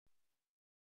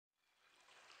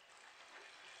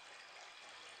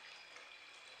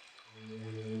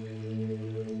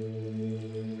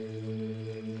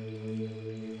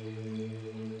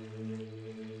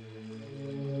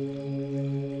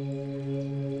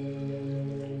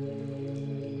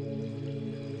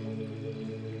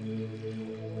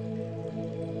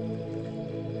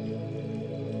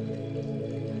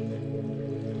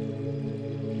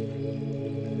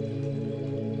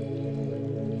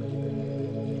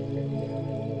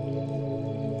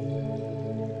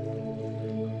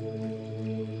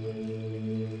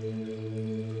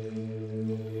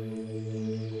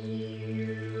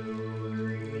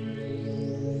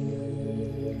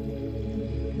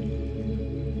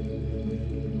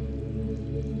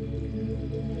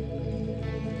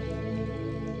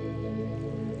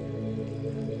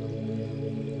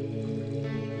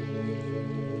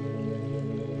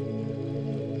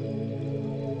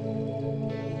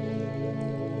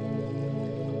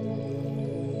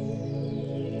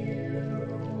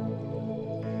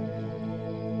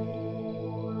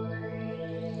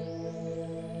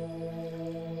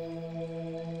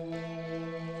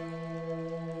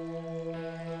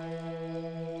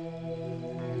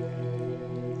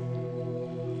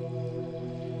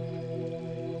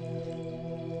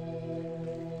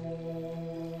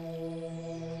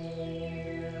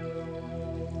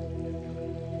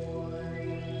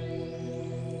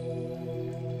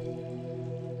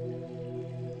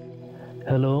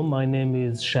Hello, my name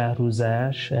is Shahruz,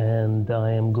 and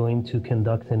I am going to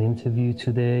conduct an interview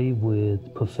today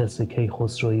with Professor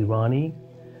Kaikhosrov Irani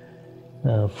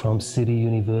from City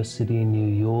University in New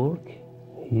York.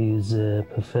 He is a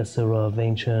professor of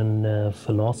ancient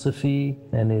philosophy,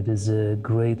 and it is a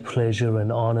great pleasure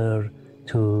and honor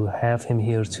to have him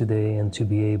here today and to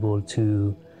be able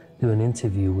to do an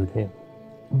interview with him.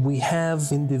 We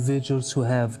have individuals who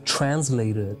have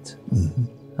translated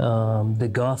the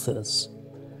Gathas,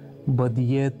 but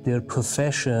yet their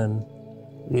profession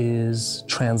is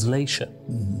translation.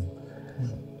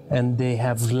 And they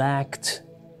have lacked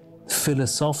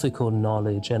philosophical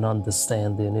knowledge and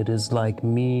understanding. It is like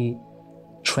me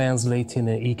translating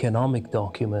an economic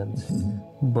document,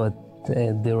 but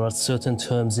there are certain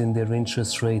terms in their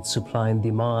interest rate, supply and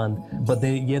demand, but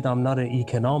yet I'm not an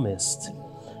economist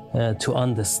to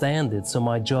understand it. So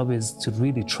my job is to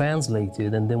really translate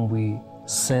it, and then we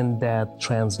send that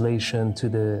translation to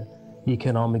the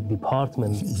economic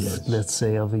department, let's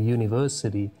say, of a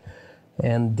university,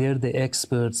 and they're the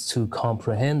experts to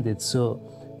comprehend it. So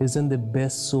isn't the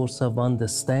best source of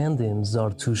understanding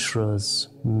Zarathushtra's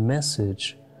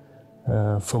message,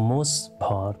 for most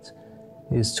part,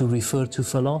 is to refer to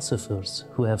philosophers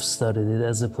who have studied it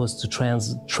as opposed to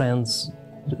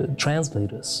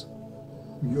translators?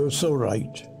 You're so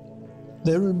right.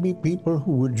 There will be people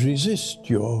who would resist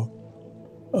your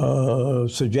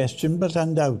suggestion, but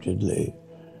undoubtedly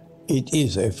it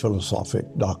is a philosophic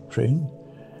doctrine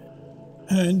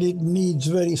and it needs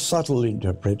very subtle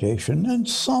interpretation, and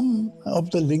some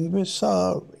of the linguists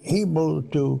are able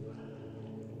to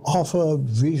offer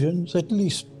visions at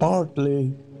least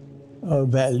partly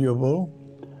valuable,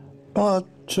 but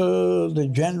the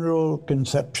general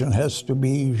conception has to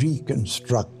be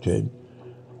reconstructed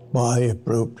by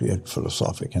appropriate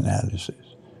philosophic analysis.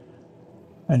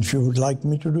 And if you would like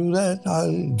me to do that,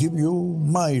 I'll give you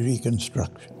my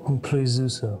reconstruction. Please do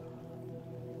so.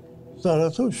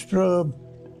 Zarathustra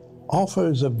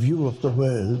offers a view of the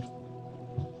world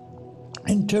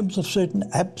in terms of certain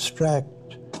abstract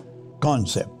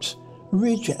concepts,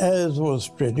 which, as was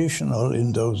traditional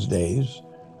in those days,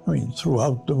 I mean,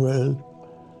 throughout the world,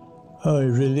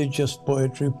 religious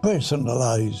poetry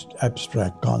personalized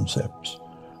abstract concepts.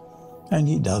 And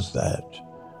he does that.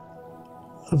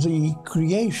 The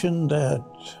creation that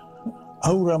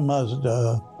Ahura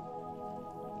Mazda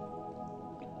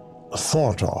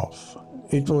thought of,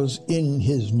 it was in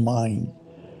his mind,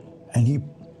 and he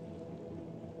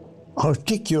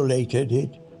articulated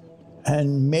it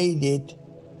and made it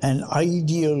an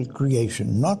ideal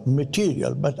creation, not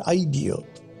material, but ideal.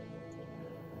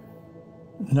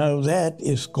 Now that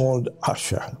is called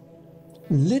Asha.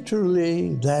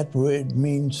 Literally, that word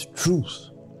means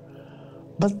truth.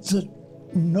 But the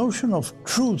notion of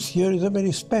truth here is a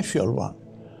very special one.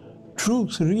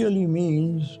 Truth really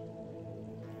means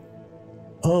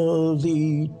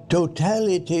the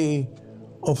totality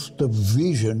of the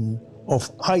vision of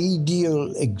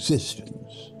ideal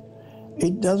existence.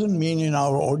 It doesn't mean in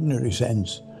our ordinary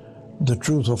sense the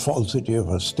truth or falsity of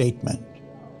a statement.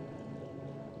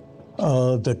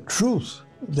 The truth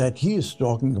that he is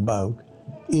talking about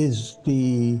is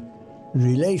the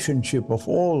relationship of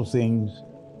all things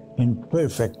in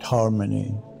perfect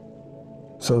harmony,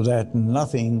 so that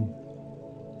nothing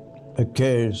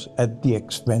occurs at the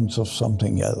expense of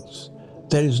something else.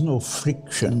 There is no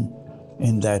friction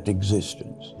in that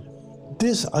existence.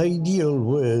 This ideal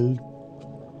world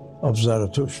of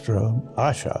Zarathustra,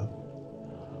 Asha,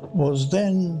 was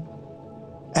then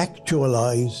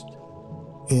actualized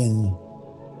in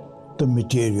the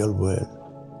material world.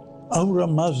 Ahura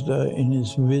Mazda, in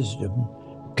his wisdom,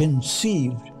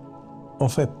 conceived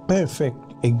of a perfect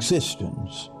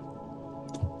existence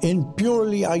in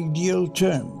purely ideal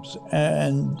terms,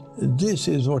 and this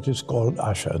is what is called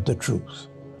Asha, the truth.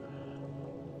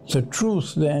 The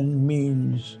truth then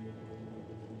means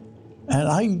an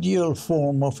ideal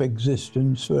form of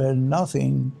existence where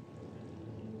nothing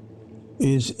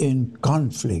is in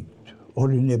conflict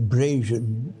or in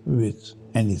abrasion with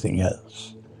anything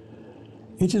else.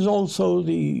 It is also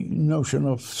the notion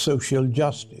of social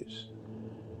justice.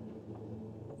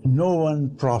 No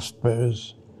one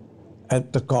prospers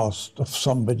at the cost of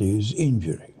somebody's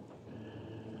injury.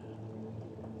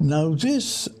 Now,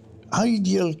 this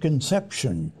ideal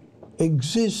conception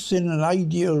exists in an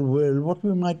ideal world, what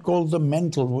we might call the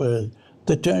mental world.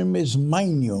 The term is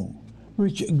mainyo,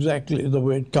 which exactly the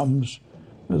word comes,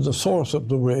 the source of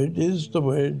the word is the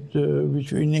word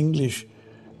which in English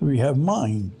we have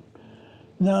mind.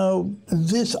 Now,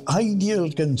 this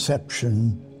ideal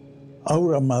conception,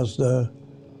 Ahura Mazda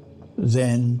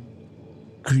then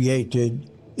created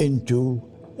into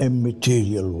a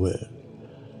material world.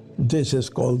 This is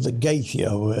called the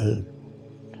Geisha world.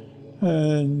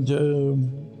 And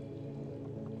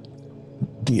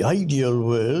the ideal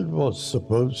world was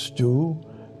supposed to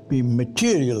be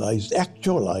materialized,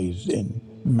 actualized in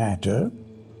matter.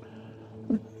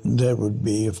 There would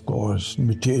be, of course,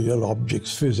 material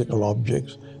objects, physical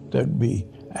objects. There would be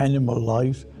animal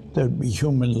life, there would be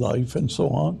human life, and so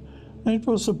on. And it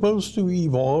was supposed to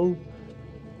evolve,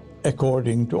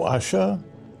 according to Asher,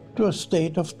 to a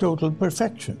state of total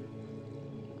perfection.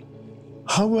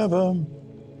 However,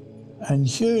 and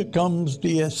here comes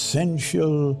the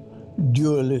essential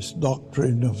dualist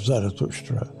doctrine of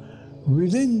Zarathustra,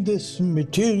 within this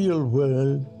material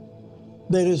world,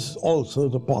 there is also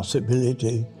the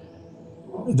possibility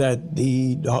that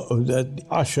that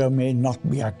Asher may not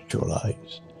be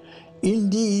actualized.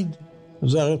 Indeed,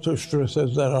 Zarathustra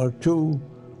says there are two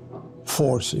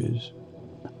forces.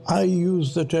 I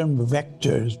use the term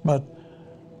vectors, but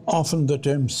often the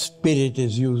term spirit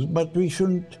is used, but we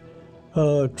shouldn't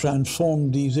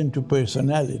transform these into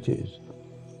personalities.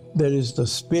 There is the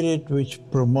spirit which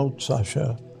promotes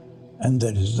Asher, and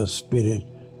there is the spirit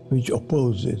which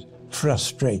opposes,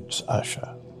 frustrates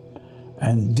Asher.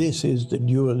 And this is the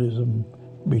dualism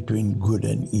between good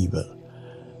and evil.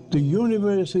 The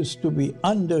universe is to be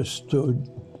understood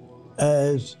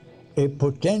as a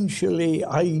potentially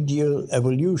ideal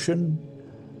evolution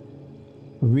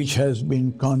which has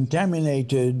been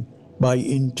contaminated by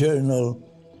internal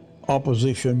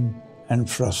opposition and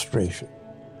frustration.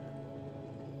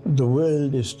 The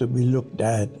world is to be looked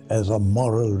at as a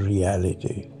moral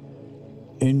reality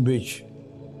in which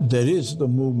there is the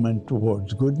movement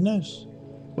towards goodness,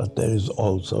 but there is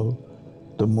also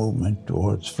the movement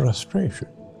towards frustration.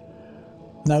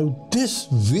 Now, this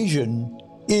vision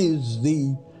is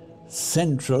the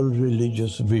central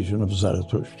religious vision of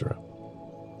Zarathustra.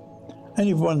 And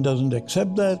if one doesn't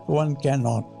accept that, one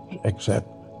cannot accept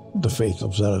the faith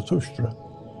of Zarathustra.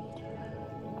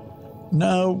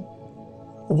 Now,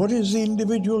 what is the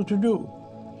individual to do?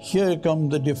 Here come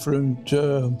the different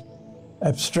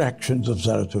abstractions of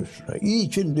Zarathustra.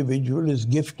 Each individual is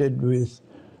gifted with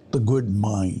the good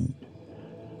mind.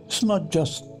 It's not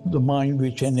just the mind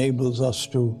which enables us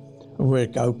to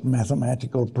work out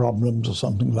mathematical problems or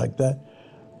something like that,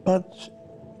 but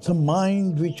the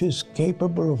mind which is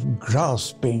capable of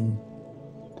grasping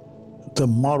the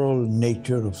moral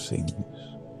nature of things.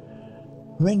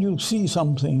 When you see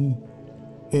something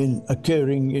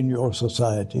occurring in your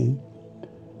society,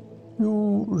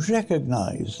 you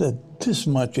recognize that this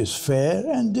much is fair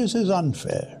and this is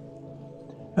unfair.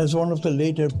 As one of the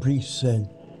later priests said,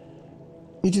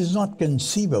 it is not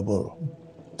conceivable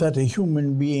that a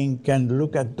human being can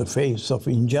look at the face of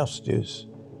injustice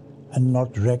and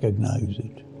not recognize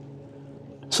it.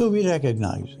 So we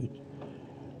recognize it.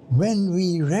 When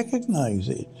we recognize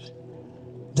it,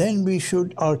 then we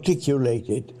should articulate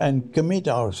it and commit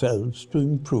ourselves to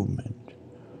improvement.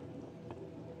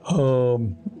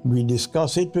 We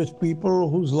discuss it with people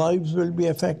whose lives will be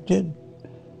affected.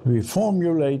 We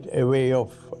formulate a way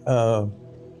of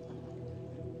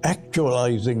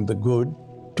actualizing the good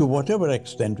to whatever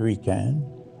extent we can,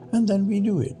 and then we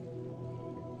do it.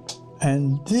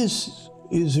 And this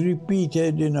is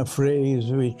repeated in a phrase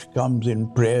which comes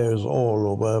in prayers all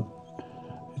over.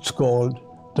 It's called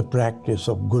the practice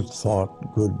of good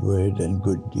thought, good word, and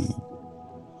good deed.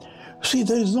 See,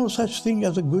 there is no such thing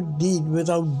as a good deed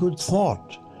without good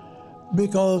thought,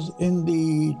 because in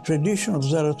the tradition of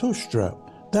Zarathustra,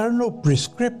 there are no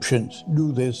prescriptions,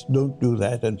 do this, don't do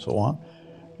that, and so on.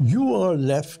 You are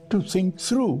left to think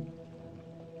through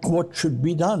what should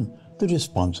be done. The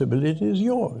responsibility is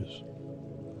yours.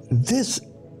 This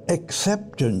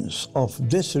acceptance of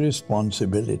this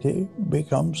responsibility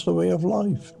becomes the way of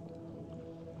life.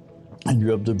 And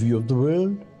you have the view of the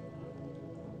world.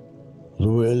 The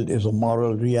world is a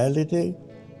moral reality,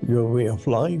 your way of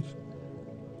life.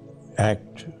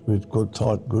 Act with good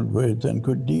thought, good words, and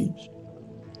good deeds.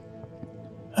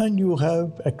 And you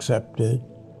have accepted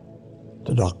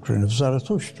the doctrine of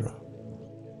Zarathustra.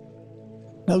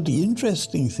 Now, the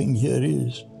interesting thing here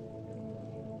is,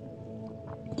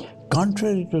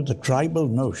 contrary to the tribal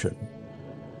notion,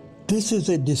 this is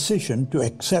a decision to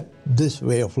accept this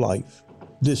way of life,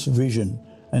 this vision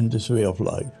and this way of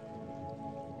life.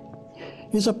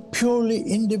 It's a purely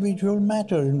individual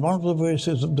matter. In one of the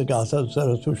verses of the Gatha,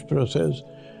 Zarathustra says,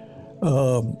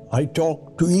 I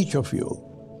talk to each of you.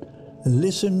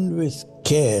 Listen with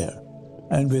care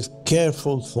and with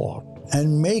careful thought,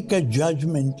 and make a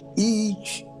judgment,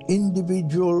 each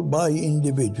individual by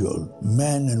individual,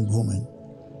 man and woman.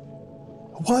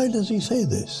 Why does he say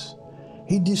this?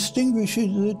 he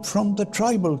distinguishes it from the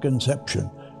tribal conception,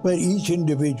 where each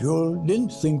individual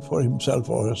didn't think for himself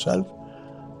or herself.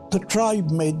 The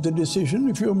tribe made the decision.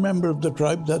 If you're a member of the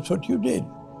tribe, that's what you did.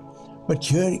 But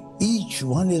here, each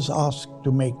one is asked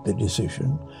to make the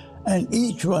decision, and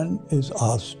each one is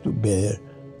asked to bear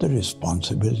the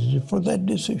responsibility for that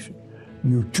decision.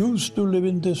 You choose to live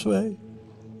in this way,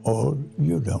 or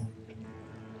you don't.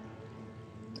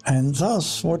 And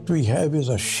thus, what we have is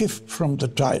a shift from the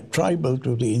tribal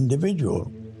to the individual,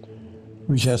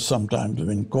 which has sometimes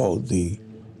been called the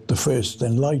First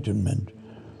Enlightenment,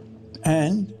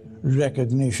 and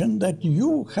recognition that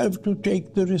you have to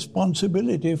take the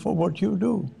responsibility for what you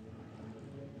do.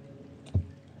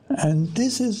 And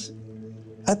this is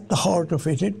at the heart of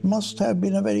it. It must have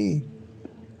been a very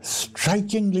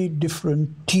strikingly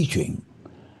different teaching.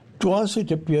 To us,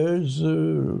 it appears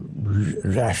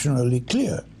rationally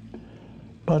clear.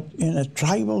 But in a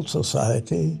tribal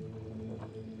society,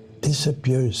 this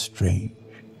appears strange.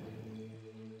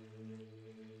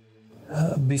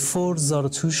 Before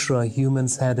Zarathustra,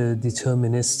 humans had a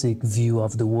deterministic view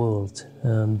of the world.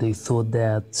 They thought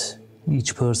that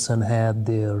each person had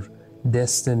their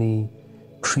destiny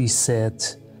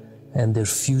preset and their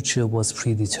future was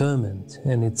predetermined.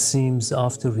 And it seems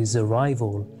after his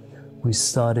arrival, we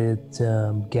started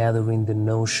gathering the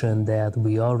notion that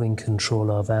we are in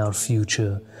control of our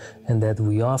future and that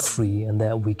we are free and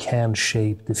that we can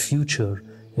shape the future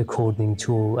according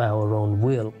to our own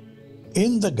will.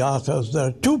 In the Gathas, there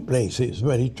are two places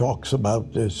where he talks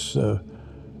about this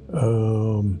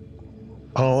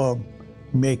our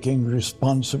making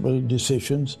responsible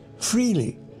decisions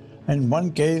freely. In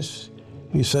one case,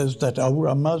 he says that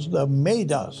Ahura Mazda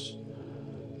made us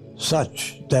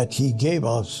such that he gave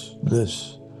us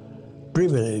this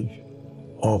privilege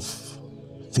of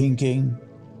thinking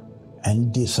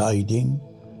and deciding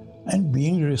and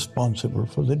being responsible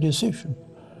for the decision.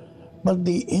 But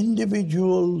the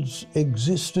individual's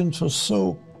existence was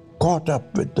so caught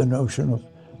up with the notion of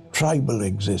tribal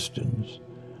existence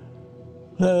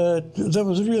that there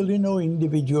was really no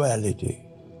individuality.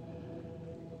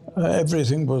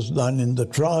 Everything was done in the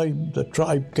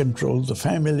tribe controlled the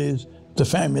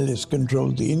families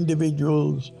controlled the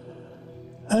individuals,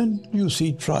 and you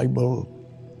see tribal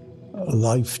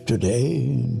life today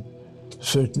in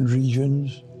certain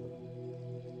regions.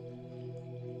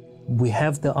 We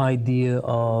have the idea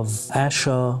of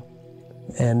Asha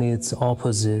and its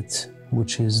opposite,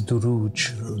 which is Duruj.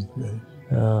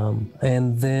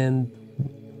 And then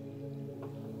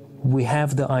we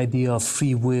have the idea of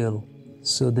free will.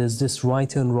 So there's this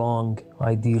right and wrong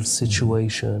ideal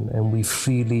situation, and we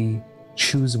freely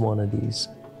choose one of these.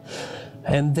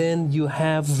 And then you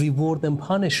have reward and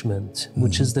punishment,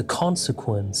 which is the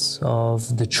consequence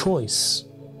of the choice.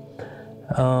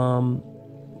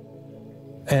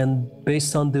 And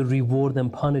based on the reward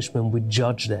and punishment, we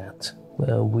judge that.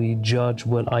 We judge,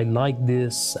 well, I like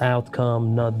this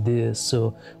outcome, not this.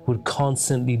 So we're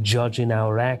constantly judging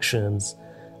our actions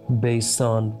based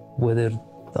on whether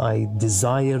I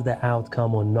desire the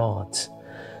outcome or not.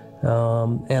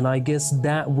 And I guess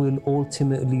that will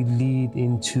ultimately lead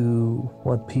into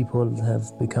what people have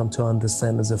become to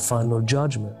understand as a final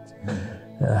judgment.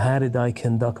 How did I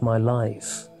conduct my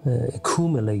life?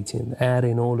 Accumulating,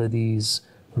 adding all of these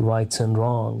rights and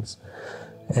wrongs,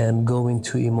 and going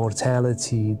to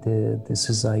immortality. This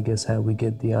is, I guess, how we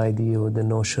get the idea or the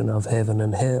notion of heaven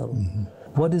and hell.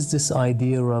 What is this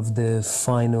idea of the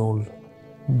final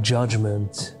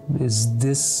judgment? Is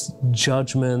this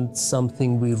judgment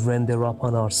something we render up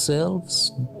on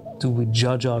ourselves? Do we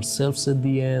judge ourselves at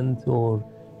the end, or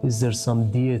is there some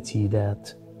deity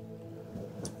that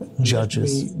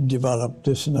judges? We developed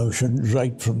this notion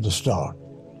right from the start.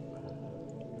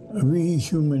 We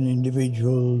human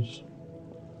individuals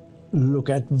look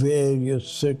at various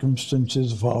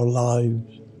circumstances of our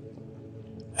lives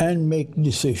and make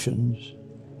decisions.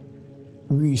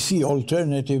 We see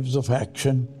alternatives of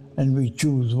action and we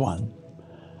choose one.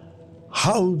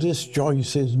 How this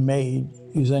choice is made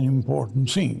is an important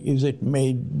thing. Is it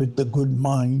made with the good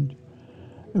mind,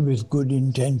 with good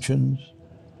intentions,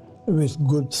 with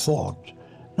good thought?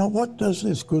 Now, what does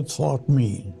this good thought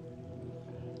mean?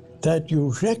 That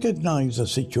you recognize a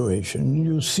situation,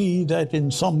 you see that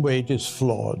in some way it is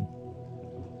flawed.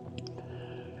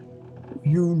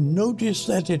 You notice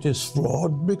that it is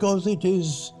flawed because it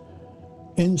is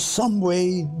in some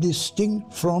way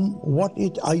distinct from what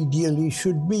it ideally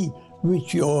should be,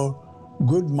 which your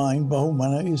good mind,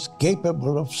 Bahumana, is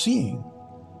capable of seeing.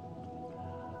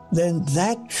 Then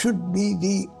that should be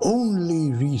the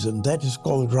only reason, that is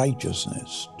called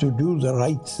righteousness, to do the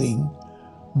right thing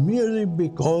merely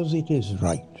because it is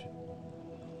right.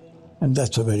 And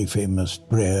that's a very famous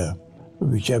prayer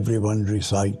which everyone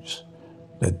recites,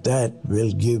 that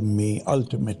will give me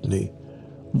ultimately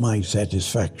my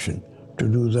satisfaction to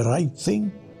do the right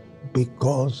thing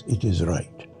because it is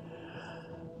right.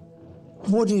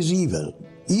 What is evil?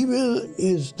 Evil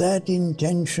is that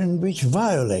intention which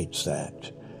violates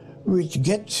that, which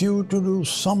gets you to do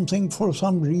something for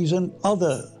some reason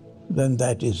other than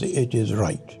that it is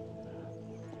right.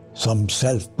 Some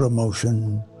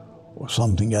self-promotion or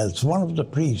something else. One of the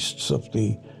priests of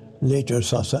the later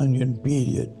Sasanian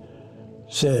period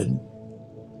said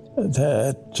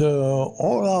that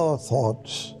all our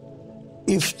thoughts,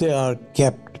 if they are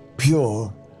kept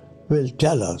pure, will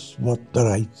tell us what the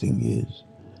right thing is.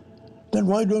 Then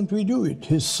why don't we do it?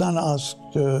 His son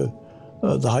asked the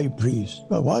high priest,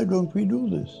 why don't we do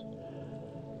this?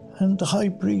 And the high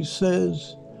priest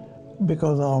says,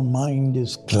 because our mind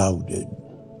is clouded.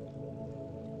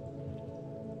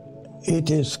 It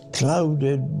is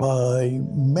clouded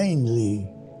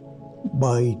mainly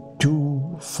by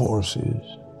two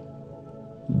forces,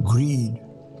 greed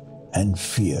and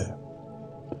fear.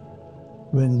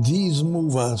 When these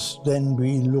move us, then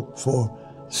we look for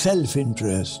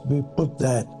self-interest. We put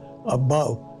that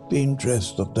above the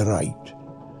interest of the right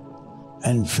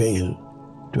and fail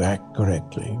to act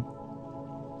correctly.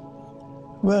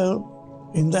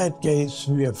 Well, in that case,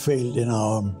 we have failed in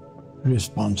our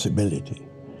responsibility.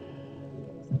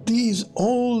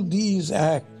 All these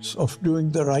acts of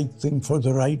doing the right thing for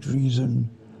the right reason,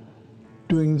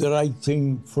 doing the right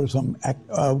thing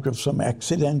out of some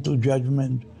accidental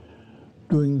judgment,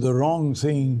 doing the wrong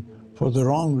thing for the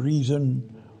wrong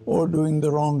reason, or doing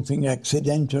the wrong thing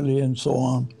accidentally and so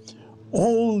on,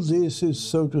 all this is,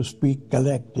 so to speak,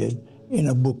 collected in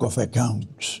a book of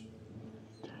accounts.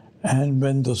 And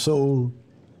when the soul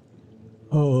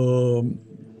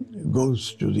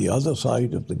goes to the other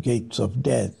side of the gates of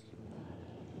death,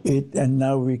 and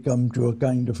now we come to a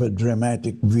kind of a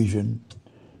dramatic vision.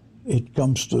 It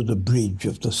comes to the bridge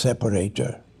of the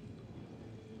separator.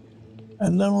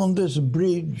 And then on this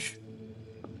bridge,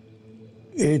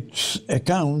 its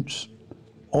accounts,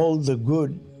 all the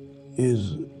good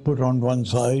is put on one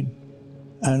side,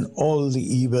 and all the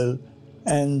evil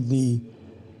and the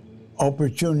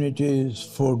opportunities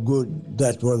for good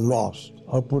that were lost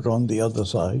are put on the other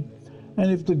side.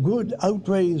 And if the good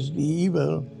outweighs the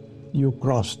evil, you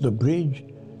cross the bridge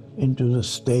into the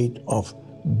state of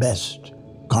best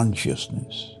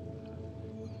consciousness.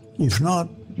 If not,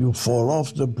 you fall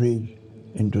off the bridge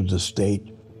into the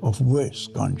state of worse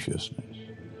consciousness.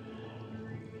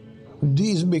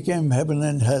 These became heaven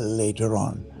and hell later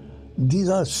on. These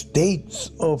are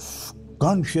states of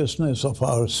consciousness of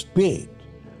our spirit.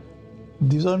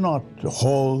 These are not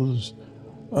halls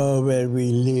where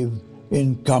we live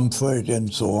in comfort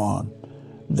and so on.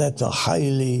 That's a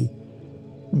highly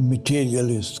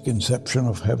materialist conception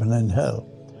of heaven and hell.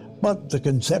 But the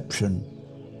conception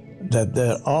that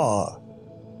there are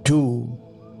two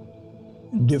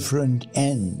different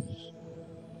ends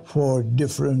for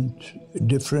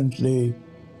differently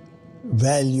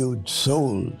valued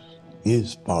souls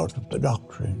is part of the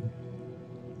doctrine.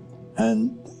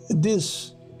 And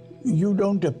this, you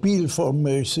don't appeal for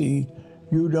mercy,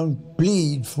 you don't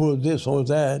plead for this or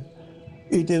that.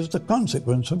 It is the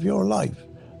consequence of your life.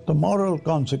 The moral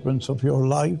consequence of your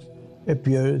life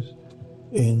appears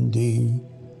in the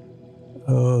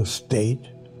state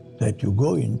that you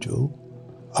go into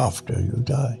after you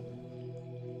die.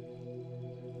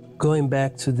 Going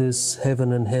back to this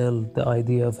heaven and hell, the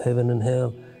idea of heaven and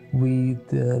hell, we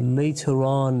later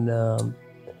on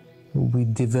we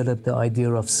developed the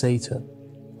idea of Satan,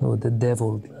 or the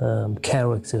devil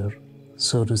character,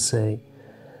 so to say.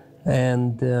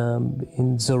 And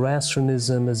in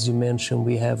Zoroastrianism, as you mentioned,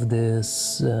 we have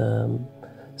this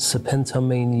Serpenta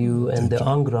menu and the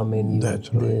Angra menu.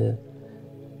 That's right.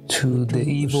 The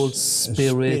evil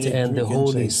spirit and the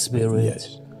Holy Spirit,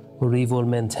 yes. Or evil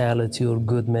mentality or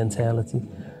good mentality.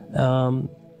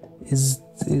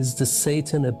 Is the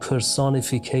Satan a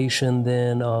personification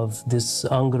then of this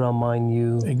Angra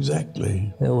Mainyu?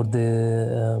 Exactly. Or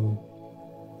the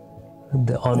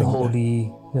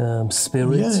unholy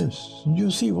spirit? Yes. You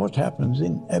see what happens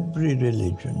in every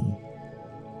religion,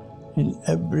 in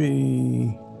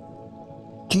every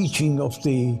teaching of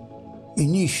the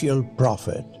initial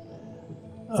prophet.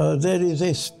 There is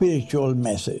a spiritual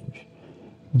message.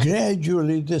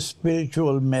 Gradually, this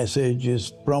spiritual message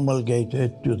is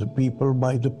promulgated to the people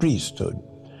by the priesthood.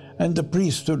 And the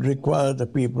priesthood require the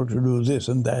people to do this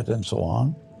and that and so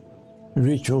on,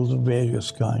 rituals of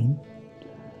various kinds.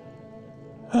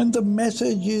 And the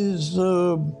message is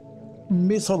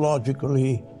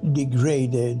mythologically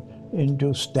degraded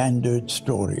into standard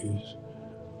stories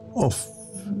of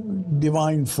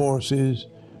divine forces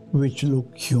which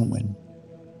look human.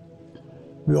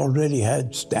 We already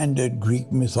had standard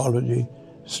Greek mythology,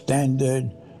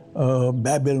 standard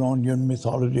Babylonian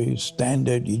mythology,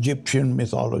 standard Egyptian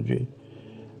mythology.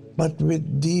 But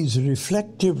with these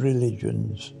reflective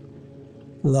religions,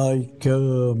 like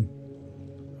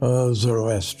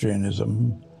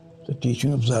Zoroastrianism, the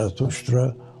teaching of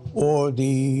Zarathustra, or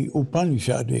the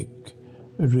Upanishadic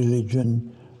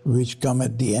religion, which come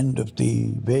at the end of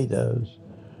the Vedas,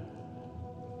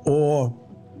 or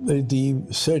the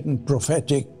certain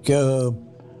prophetic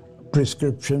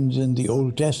prescriptions in the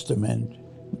Old Testament,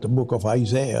 the book of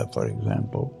Isaiah, for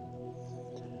example,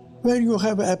 where you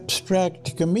have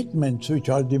abstract commitments which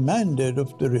are demanded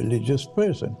of the religious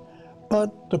person,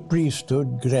 but the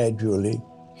priesthood gradually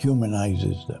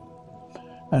humanizes them.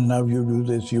 And now you do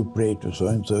this, you pray to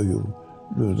so-and-so, you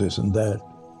do this and that.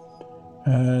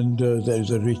 And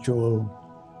there's a ritual.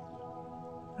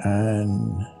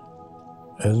 And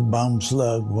as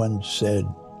Baumslag once said,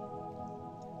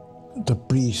 the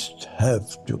priests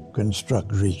have to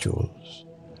construct rituals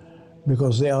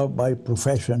because they are by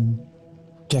profession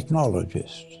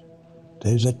technologists.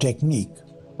 There's a technique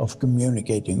of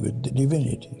communicating with the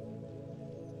divinity.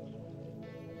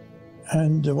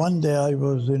 And one day I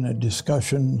was in a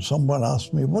discussion, someone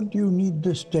asked me, what do you need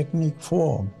this technique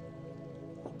for?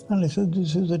 And I said,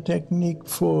 this is a technique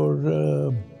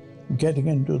for getting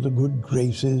into the good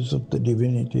graces of the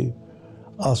divinity,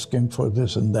 asking for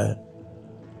this and that.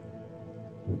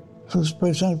 So this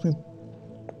person asked me,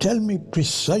 tell me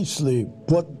precisely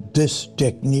what this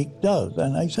technique does.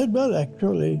 And I said, well,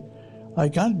 actually, I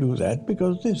can't do that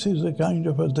because this is a kind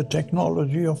of the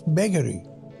technology of beggary.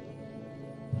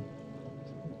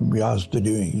 We asked the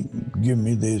divine, give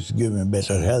me this, give me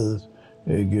better health,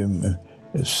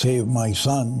 save my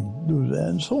son, do that,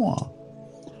 and so on.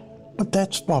 But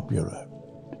that's popular.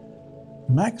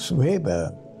 Max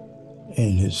Weber,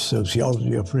 in his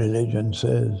Sociology of Religion,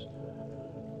 says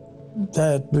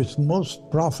that with most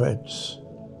prophets,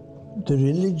 the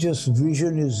religious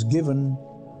vision is given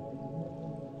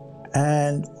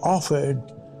and offered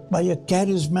by a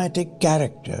charismatic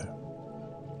character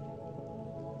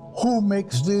who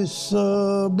makes this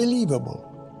believable.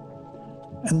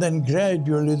 And then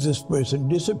gradually this person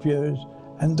disappears,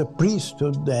 and the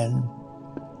priesthood then,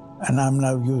 and I'm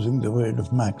now using the word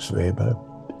of Max Weber,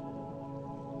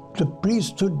 the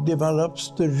priesthood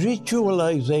develops the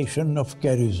ritualization of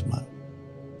charisma.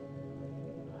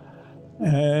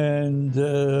 And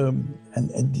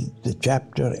the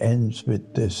chapter ends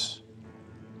with this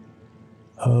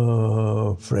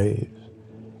phrase.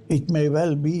 It may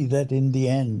well be that in the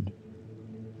end,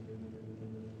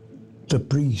 the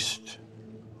priest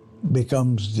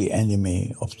becomes the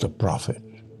enemy of the prophet.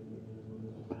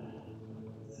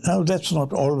 Now, that's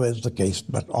not always the case,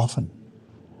 but often.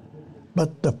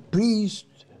 But the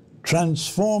priest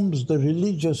transforms the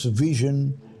religious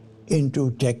vision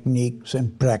into techniques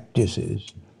and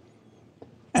practices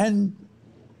and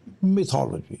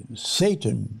mythology.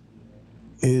 Satan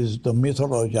is the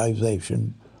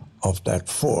mythologization of that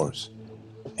force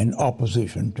in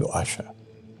opposition to Asha.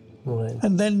 Right.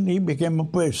 And then he became a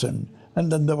person,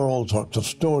 and then there were all sorts of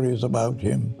stories about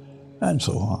him, and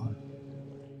so on.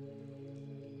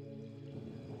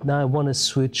 Now I want to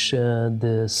switch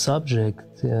the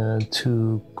subject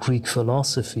to Greek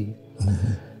philosophy.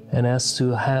 Mm-hmm. And as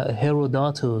to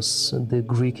Herodotus, the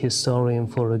Greek historian,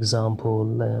 for example,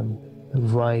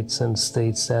 writes and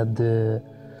states that the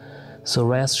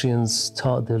Zoroastrians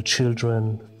taught their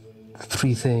children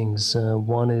three things.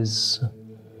 One is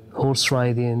horse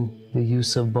riding, the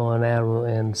use of bow and arrow,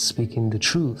 and speaking the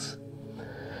truth.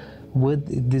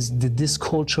 Did this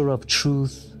culture of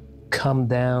truth come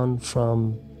down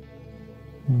from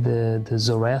the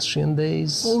Zoroastrian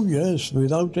days? Oh yes,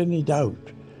 without any doubt.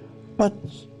 But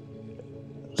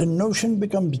the notion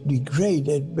becomes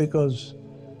degraded because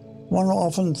one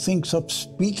often thinks of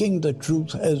speaking the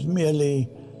truth as merely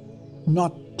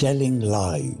not telling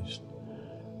lies.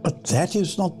 But that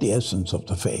is not the essence of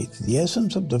the faith. The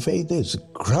essence of the faith is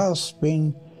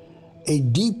grasping a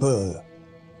deeper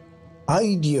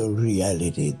ideal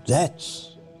reality.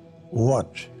 That's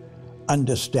what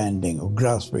understanding or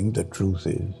grasping the truth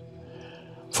is.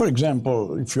 For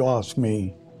example, if you ask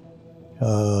me,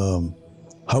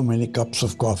 how many cups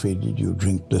of coffee did you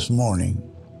drink this morning?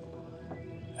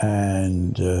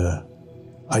 And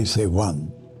I say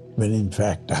one, when in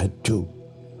fact I had two.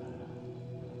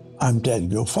 I'm telling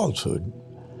you a falsehood.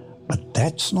 But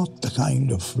that's not the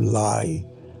kind of lie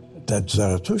that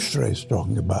Zarathustra is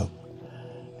talking about.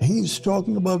 He's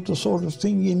talking about the sort of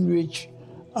thing in which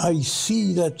I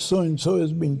see that so-and-so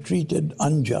has been treated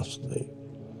unjustly.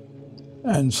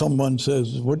 And someone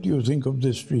says, what do you think of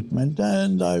this treatment?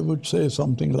 And I would say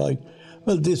something like,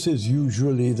 well, this is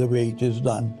usually the way it is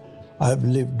done. I've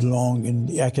lived long in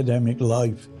the academic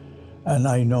life, and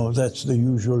I know that's the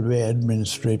usual way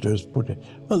administrators put it.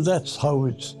 Well, that's how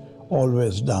it's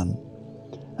always done.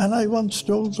 And I once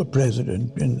told the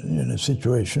president in a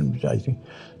situation which I think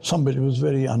somebody was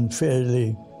very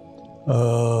unfairly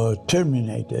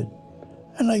terminated.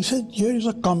 And I said, here is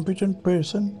a competent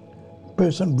person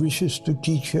wishes to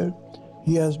teach here.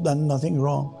 He has done nothing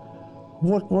wrong.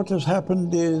 What has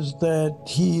happened is that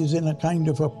he is in a kind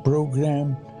of a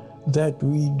program that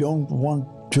we don't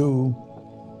want to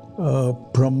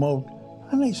promote.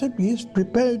 And I said, he is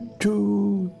prepared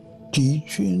to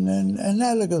teach in an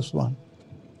analogous one.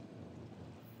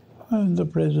 And the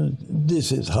president,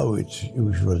 this is how it's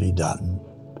usually done.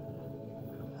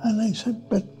 And I said,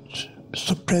 but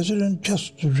Mr. President,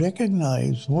 just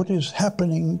recognize what is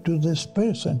happening to this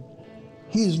person.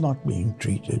 He is not being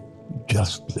treated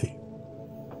justly.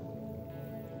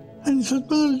 And he said,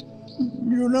 well,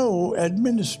 you know,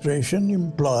 administration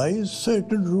implies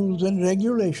certain rules and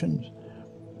regulations.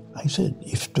 I said,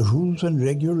 if the rules and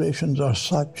regulations are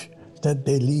such that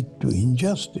they lead to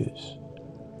injustice,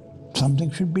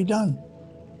 something should be done.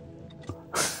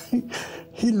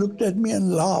 He looked at me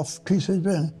and laughed. He said,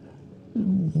 well,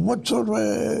 what sort of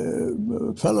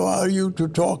a fellow are you to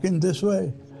talk in this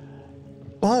way?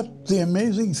 But the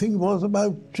amazing thing was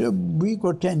about a week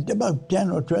or 10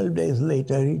 or 12 days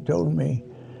later, he told me,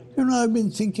 you know, I've been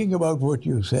thinking about what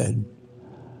you said.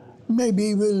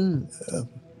 Maybe we'll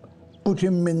put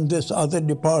him in this other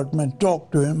department,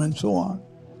 talk to him, and so on.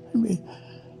 I mean,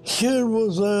 here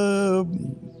was a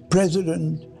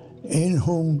president in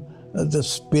whom the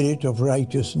spirit of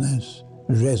righteousness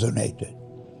resonated,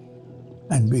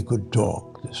 and we could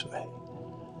talk this way.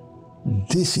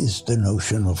 This is the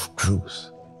notion of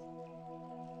truth.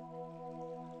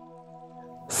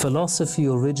 Philosophy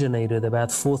originated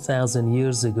about 4,000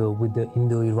 years ago with the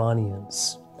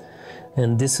Indo-Iranians.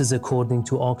 And this is according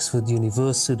to Oxford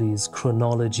University's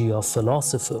Chronology of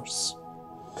Philosophers.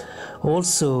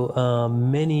 Also,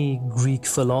 many Greek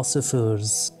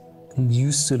philosophers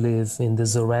used to live in the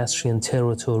Zoroastrian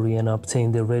territory and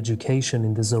obtained their education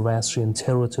in the Zoroastrian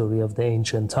territory of the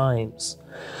ancient times.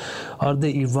 Are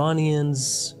the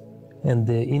Iranians and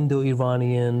the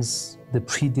Indo-Iranians the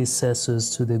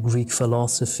predecessors to the Greek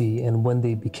philosophy, and when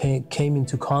they came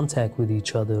into contact with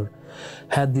each other,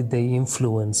 how did they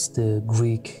influence the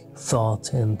Greek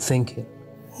thought and thinking?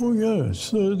 Oh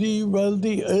yes,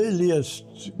 the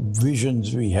earliest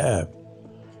visions we have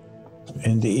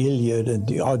in the Iliad and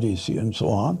the Odyssey and so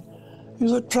on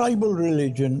is a tribal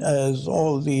religion, as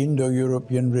all the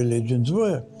Indo-European religions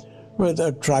were, where there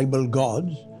are tribal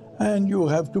gods, and you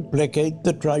have to placate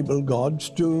the tribal gods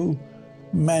to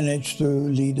manage to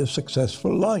lead a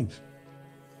successful life.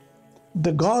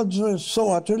 The gods were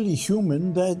so utterly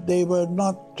human that they were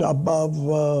not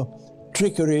above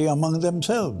trickery among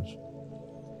themselves.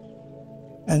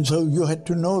 And so you had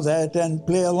to know that and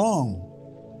play along.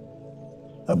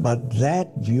 But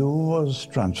that view was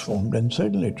transformed, and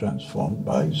certainly transformed,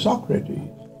 by Socrates,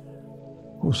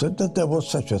 who said that there was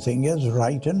such a thing as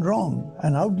right and wrong.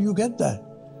 And how do you get that?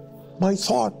 By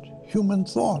thought, human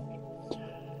thought.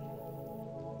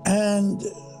 And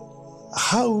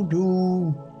how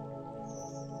do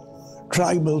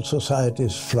tribal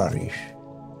societies flourish?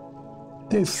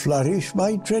 They flourish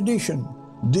by tradition.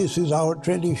 This is our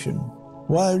tradition.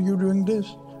 Why are you doing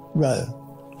this? Well,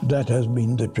 that has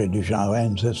been the tradition. Our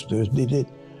ancestors did it.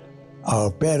 Our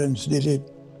parents did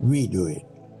it. We do it.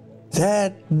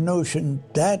 That notion,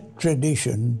 that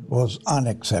tradition was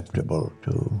unacceptable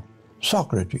to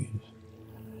Socrates.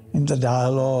 In the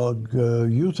dialogue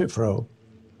Euthyphro,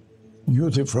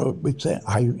 it's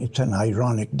an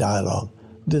ironic dialogue.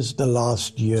 This is the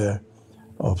last year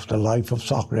of the life of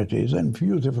Socrates, and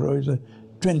Euthyphro is a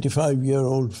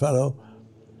 25-year-old fellow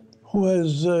who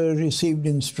has received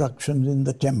instructions in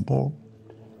the temple.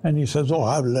 And he says, oh,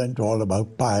 I've learned all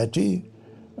about piety.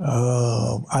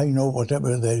 I know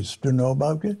whatever there is to know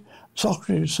about it.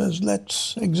 Socrates says,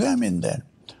 let's examine then.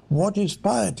 What is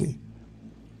piety?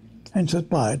 And says,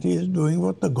 piety is doing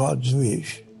what the gods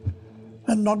wish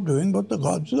and not doing what the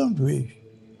gods don't wish.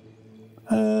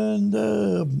 And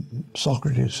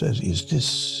Socrates says, is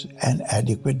this an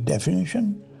adequate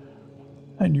definition?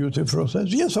 And Euthyphro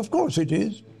says, yes, of course it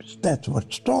is. That's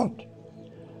what's taught.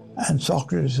 And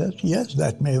Socrates says, yes,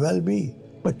 that may well be.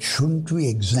 But shouldn't we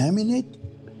examine it?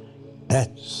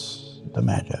 That's the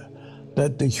matter.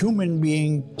 That the human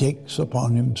being takes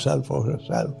upon himself or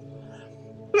herself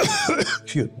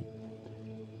excuse me,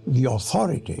 the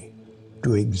authority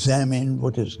to examine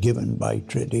what is given by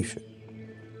tradition.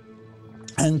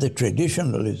 And the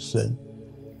traditionalists are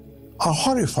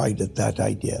horrified at that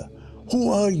idea.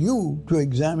 Who are you to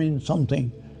examine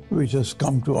something which has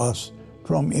come to us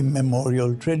from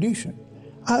immemorial tradition?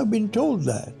 I have been told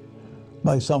that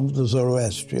by some of the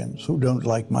Zoroastrians who don't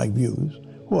like my views,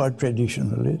 who are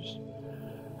traditionalists.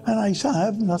 And I say, I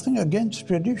have nothing against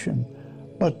tradition,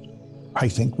 but I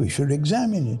think we should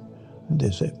examine it. And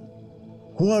they say,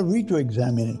 who are we to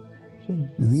examine it? I say,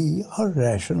 we are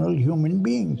rational human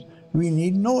beings. We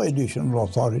need no additional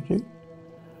authority.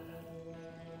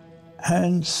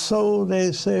 And so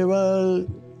they say, well,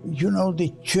 you know,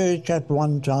 the church at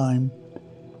one time,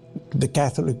 the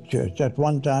Catholic Church at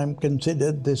one time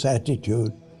considered this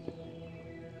attitude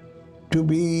to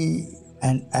be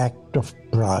an act of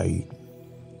pride,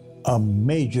 a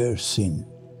major sin.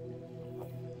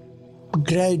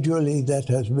 Gradually that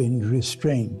has been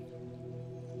restrained.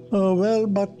 Well,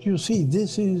 but you see,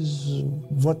 this is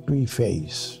what we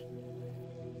face.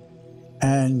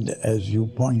 And as you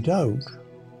point out,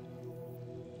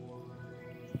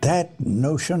 that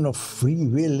notion of free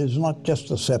will is not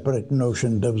just a separate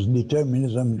notion. There was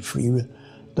determinism and free will.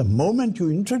 The moment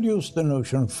you introduce the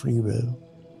notion of free will,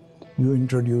 you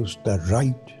introduce the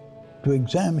right to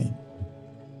examine.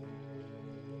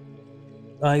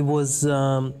 I was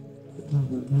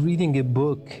reading a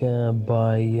book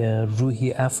by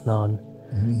Ruhi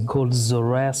Afnan called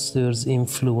Zoroaster's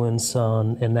Influence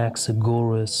on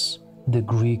Anaxagoras, the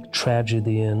Greek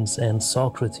Tragedians, and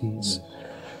Socrates.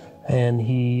 And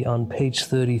he, on page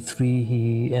 33,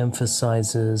 he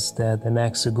emphasizes that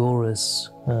Anaxagoras,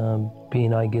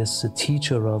 being, I guess, a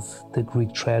teacher of the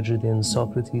Greek tragedy and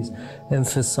Socrates,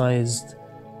 emphasized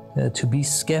to be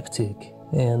skeptic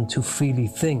and to freely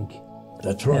think.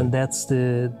 That's right. And that's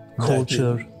the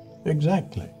culture.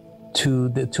 Exactly.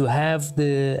 To have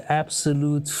the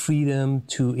absolute freedom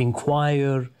to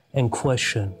inquire and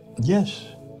question. Yes,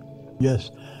 yes.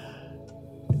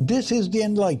 This is the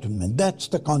Enlightenment. That's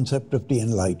the concept of the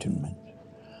Enlightenment.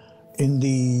 In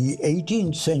the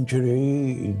 18th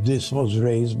century, this was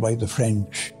raised by the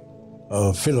French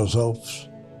philosophers,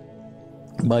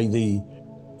 by the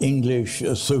English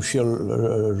social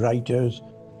writers,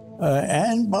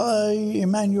 and by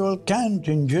Immanuel Kant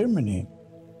in Germany,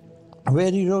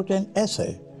 where he wrote an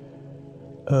essay.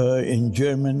 In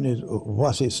German,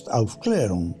 Was ist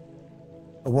Aufklärung?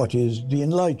 What is the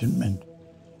Enlightenment?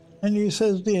 And he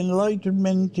says the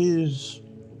Enlightenment is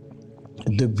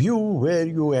the view where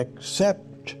you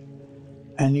accept,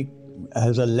 and he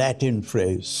has a Latin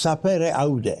phrase, sapere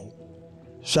aude.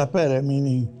 Sapere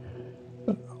meaning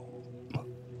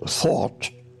thought.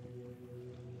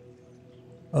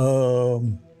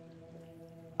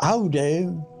 Aude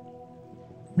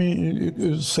is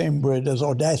the same word as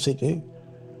audacity,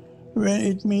 when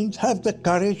it means have the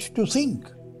courage to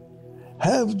think.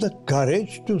 Have the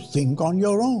courage to think on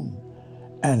your own.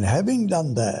 And having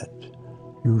done that,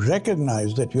 you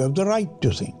recognize that you have the right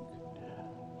to think.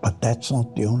 But that's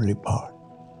not the only part,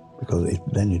 because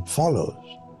then it follows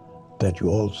that you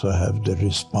also have the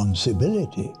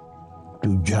responsibility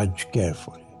to judge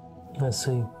carefully. I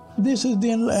see. This is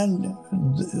the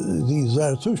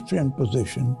Zarathushtrian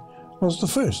position was the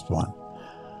first one.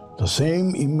 The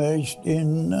same emerged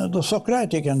in the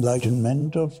Socratic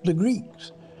Enlightenment of the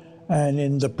Greeks. And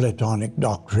in the Platonic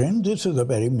doctrine, this is a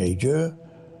very major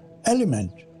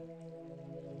element.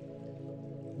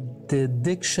 The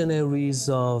dictionaries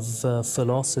of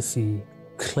philosophy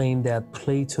claim that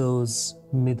Plato's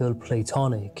Middle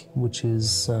Platonic, which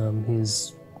is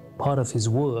part of his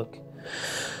work,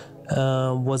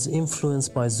 was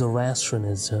influenced by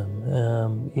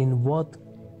Zoroastrianism. In what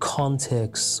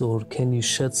context, or can you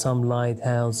shed some light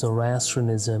how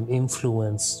Zoroastrianism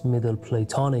influenced Middle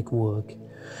Platonic work?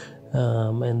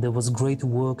 And there was great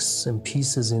works and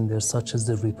pieces in there, such as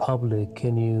the Republic.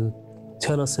 Can you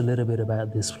tell us a little bit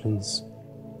about this, please?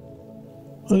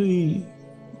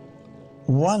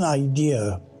 One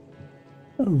idea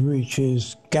which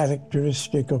is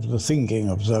characteristic of the thinking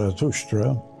of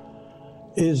Zarathustra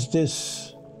is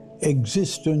this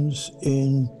existence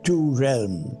in two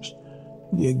realms.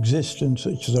 The existence,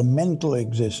 which is a mental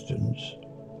existence,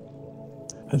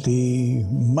 the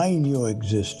minute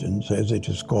existence, as it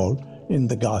is called in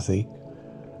the Gothic,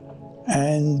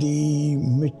 and the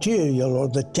material or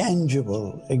the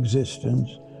tangible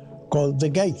existence called the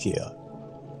Gaithia.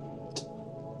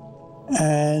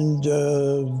 And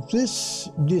this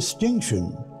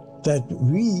distinction that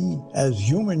we as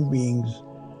human beings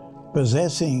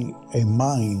possessing a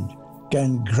mind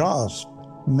can grasp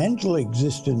mental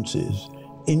existences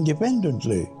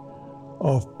independently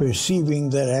of perceiving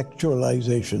their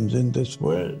actualizations in this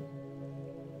world,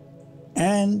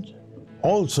 and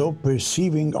also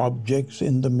perceiving objects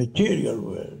in the material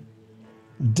world.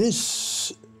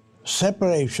 This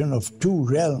separation of two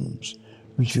realms,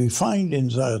 which we find in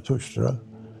Zarathustra,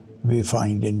 we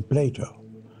find in Plato.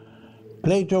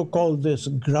 Plato called this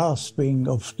grasping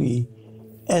of the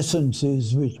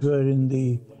essences which were in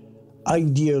the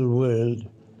ideal world,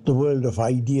 the world of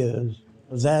ideas.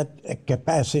 That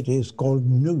capacity is called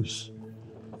nous,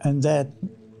 and that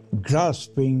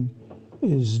grasping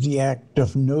is the act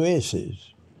of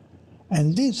noesis.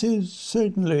 And this is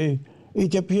certainly,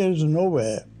 it appears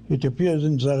nowhere. It appears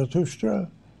in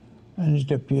Zarathustra, and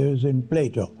it appears in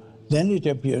Plato. Then it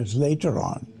appears later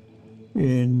on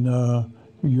in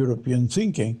European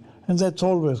thinking, and that's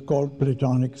always called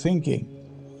Platonic thinking.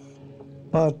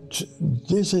 But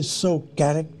this is so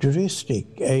characteristic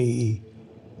a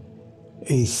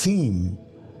theme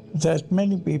that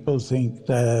many people think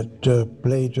that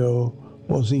Plato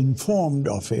was informed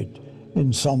of it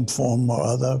in some form or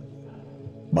other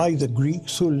by the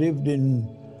Greeks who lived in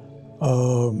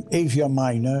Asia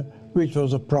Minor, which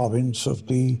was a province of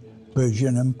the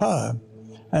Persian Empire,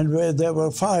 and where there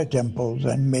were fire temples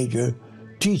and major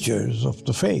teachers of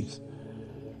the faith.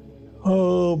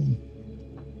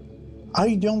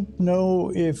 I don't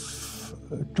know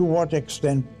to what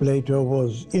extent Plato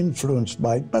was influenced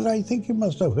by it, but I think he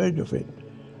must have heard of it.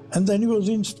 And then he was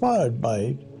inspired by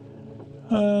it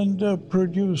and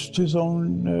produced his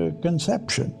own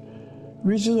conception,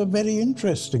 which is a very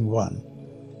interesting one.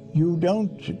 You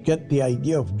don't get the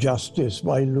idea of justice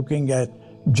by looking at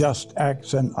just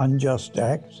acts and unjust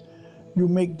acts. You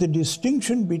make the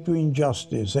distinction between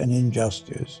justice and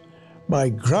injustice by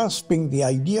grasping the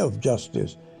idea of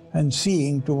justice and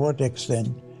seeing to what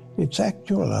extent it's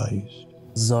actualized.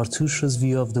 Zarathustra's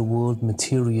view of the world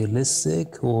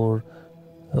materialistic, or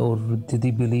did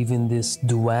he believe in this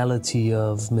duality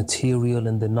of material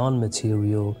and the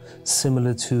non-material,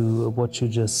 similar to what you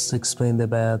just explained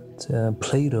about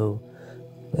Plato,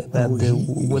 about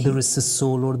whether it's the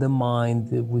soul or the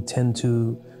mind? We tend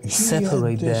to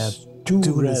separate that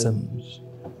dualism. Realms.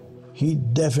 He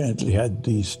definitely had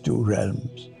these two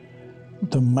realms,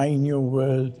 the Mino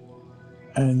world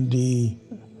and the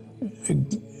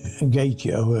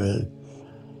Gaetia world.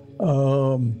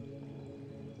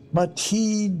 But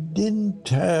he didn't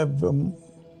have the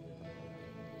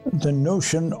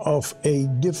notion of a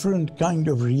different kind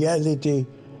of reality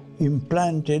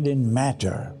implanted in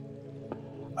matter.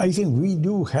 I think we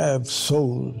do have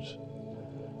souls,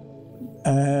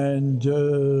 and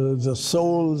the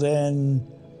soul then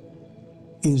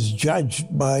is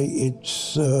judged by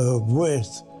its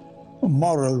worth,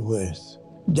 moral worth,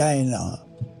 dhyana.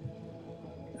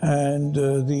 And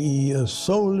the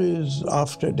soul is,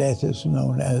 after death, is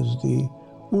known as the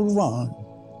Urvan.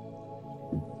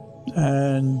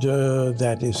 And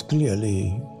that is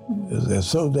clearly,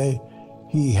 so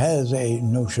he has a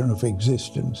notion of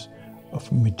existence,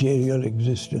 of material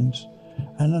existence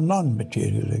and a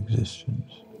non-material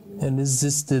existence. And is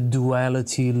this the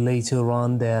duality later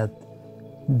on that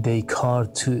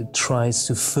Descartes tries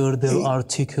to further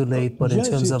articulate, but yes,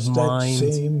 in terms of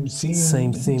mind,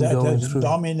 same theme that going has through?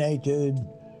 Dominated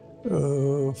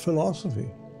philosophy.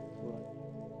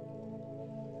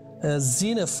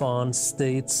 Xenophon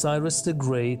states Cyrus the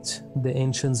Great, the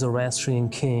ancient Zoroastrian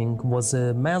king, was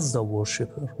a Mazda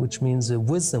worshipper, which means a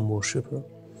wisdom worshipper.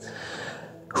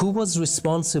 Who was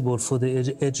responsible for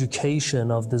the education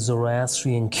of the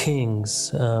Zoroastrian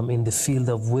kings in the field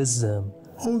of wisdom?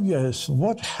 Oh yes,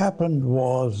 what happened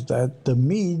was that the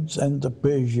Medes and the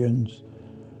Persians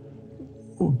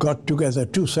got together,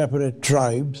 two separate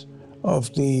tribes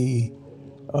of the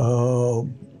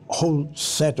whole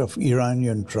set of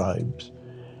Iranian tribes,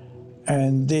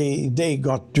 and they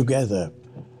got together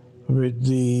with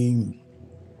the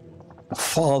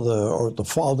father or the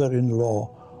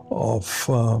father-in-law of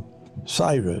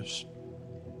Cyrus,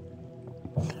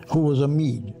 who was a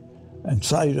Mede, and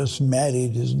Cyrus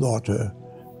married his daughter.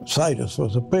 Cyrus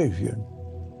was a Persian.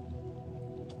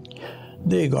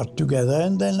 They got together,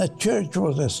 and then a church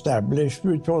was established,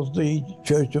 which was the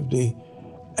Church of the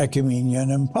Achaemenian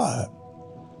Empire.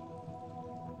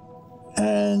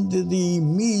 And the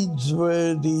Medes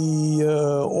were the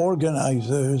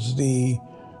organizers, the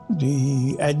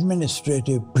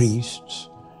administrative priests,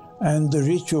 and the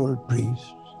ritual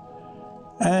priests,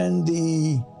 and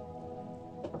the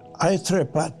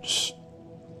Aethrepots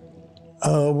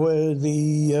were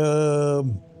the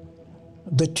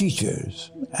teachers,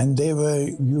 and they were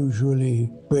usually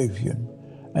Persian.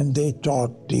 and they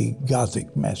taught the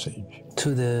Gothic message.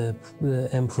 To the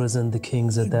emperors and the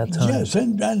kings at that time. Yes,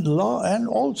 and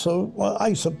also, well,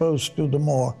 I suppose, to the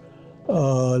more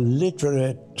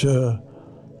literate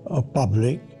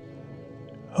public,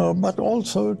 but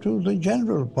also to the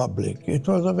general public. It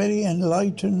was a very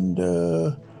enlightened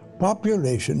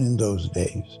population in those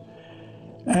days.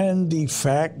 And the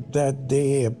fact that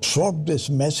they absorbed this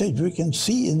message, we can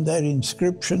see in their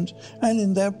inscriptions and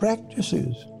in their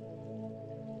practices.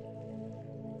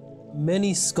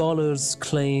 Many scholars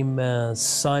claim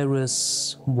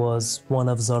Cyrus was one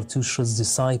of Zarathustra's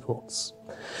disciples.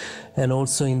 And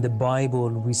also in the Bible,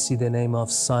 we see the name of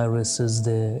Cyrus as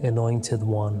the anointed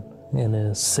one and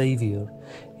a savior.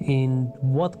 In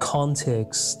what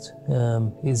context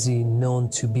is he known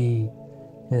to be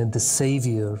the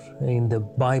savior in the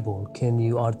Bible? Can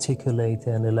you articulate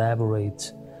and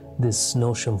elaborate this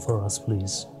notion for us,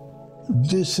 please?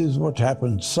 This is what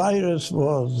happened. Cyrus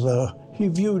was, he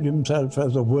viewed himself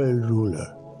as a world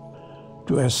ruler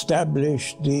to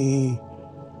establish the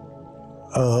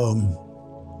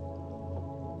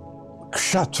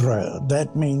Kshatriya,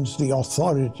 that means the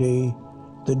authority,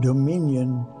 the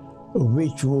dominion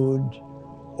which would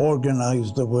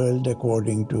organize the world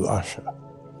according to Asha.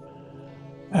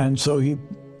 And so he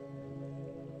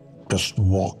just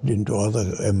walked into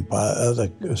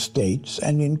other states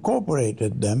and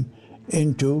incorporated them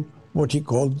into what he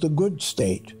called the good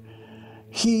state.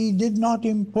 He did not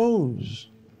impose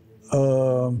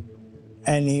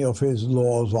any of his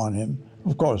laws on him.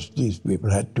 Of course, these people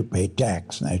had to pay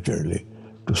tax, naturally,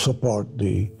 to support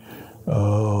the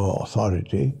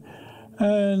authority.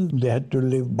 And they had to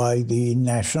live by the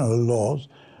national laws.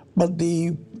 But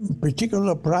the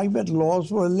particular private laws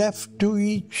were left to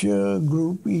each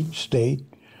group, each state.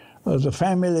 The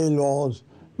family laws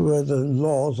were the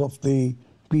laws of the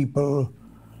people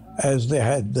as they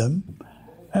had them.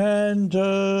 And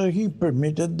he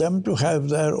permitted them to have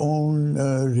their own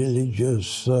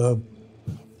religious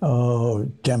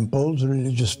temples,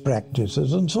 religious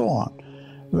practices, and so on.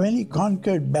 When he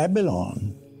conquered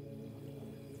Babylon,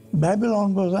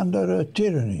 Babylon was under a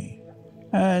tyranny.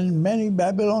 And many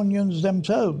Babylonians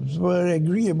themselves were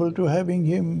agreeable to having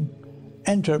him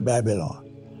enter Babylon.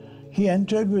 He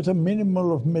entered with a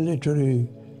minimal of military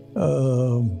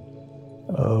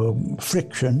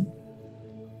friction.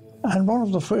 And one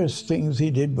of the first things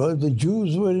he did was the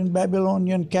Jews were in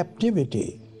Babylonian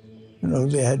captivity. You know,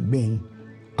 they had been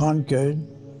conquered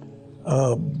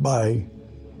by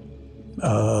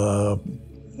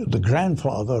the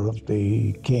grandfather of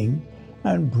the king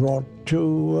and brought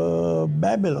to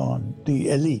Babylon, the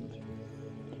elite.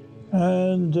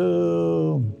 And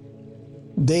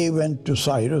they went to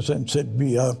Cyrus and said,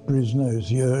 "We are prisoners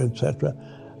here," etc.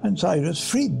 And Cyrus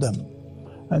freed them.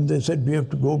 And they said, "We have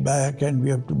to go back and we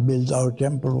have to build, our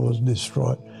temple was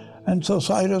destroyed." And so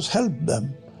Cyrus helped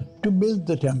them to build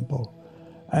the temple.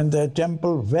 And their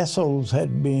temple vessels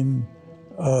had been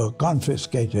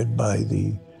confiscated by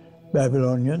the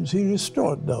Babylonians. He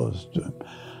restored those to them.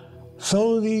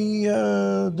 So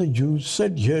the Jews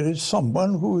said, "Here is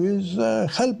someone who is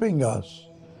helping us,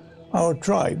 our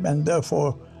tribe, and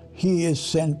therefore he is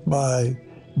sent by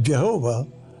Jehovah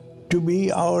to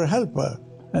be our helper."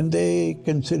 And they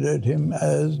considered him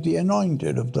as the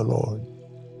anointed of the Lord.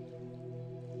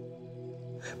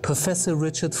 Professor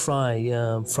Richard Fry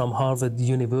from Harvard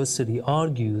University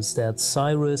argues that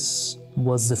Cyrus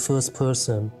was the first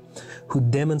person who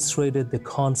demonstrated the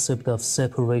concept of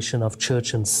separation of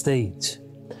church and state.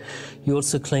 He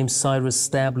also claims Cyrus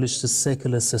established a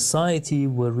secular society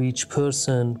where each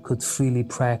person could freely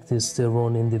practice their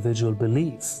own individual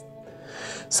belief.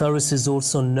 Cyrus is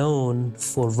also known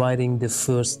for writing the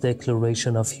first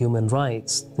Declaration of Human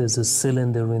Rights. There's a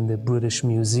cylinder in the British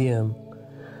Museum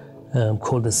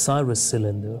called the Cyrus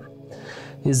cylinder.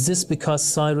 Is this because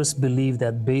Cyrus believed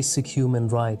that basic human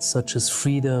rights such as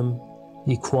freedom,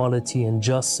 equality, and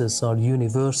justice are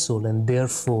universal and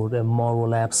therefore a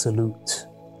moral absolute?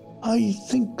 I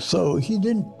think so. He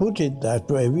didn't put it that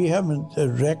way. We haven't a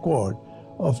record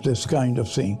of this kind of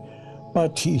thing.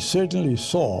 But he certainly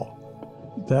saw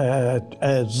that,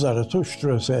 as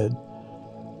Zarathustra said,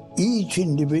 each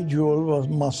individual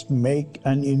must make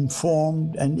an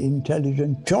informed and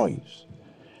intelligent choice.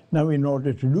 Now, in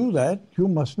order to do that, you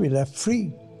must be left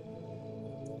free.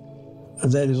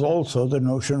 There is also the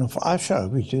notion of Asha,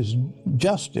 which is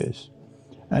justice.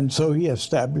 And so he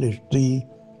established the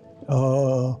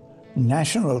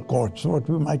national courts, what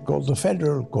we might call the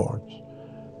federal courts,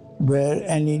 where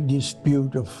any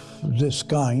dispute of this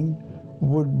kind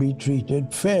would be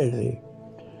treated fairly.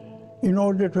 In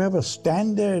order to have a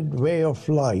standard way of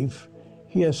life,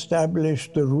 he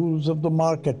established the rules of the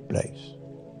marketplace.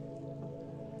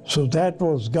 So that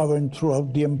was governed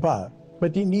throughout the empire.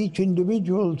 But in each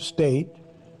individual state,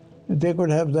 they could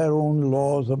have their own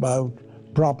laws about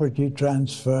property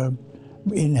transfer,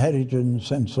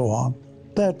 inheritance, and so on.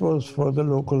 That was for the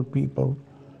local people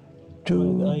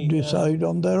to decide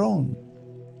on their own.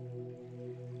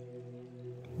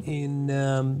 In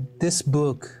this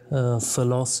book,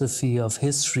 Philosophy of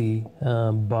History,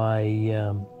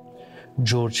 by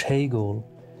George Hegel,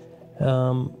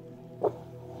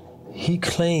 he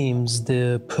claims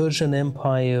the Persian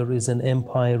Empire is an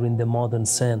empire in the modern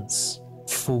sense,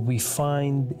 for we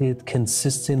find it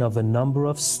consisting of a number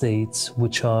of states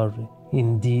which are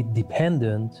indeed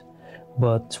dependent,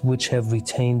 but which have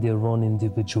retained their own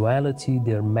individuality,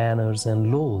 their manners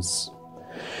and laws.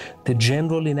 The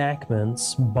general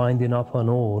enactments binding upon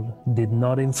all did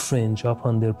not infringe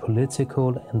upon their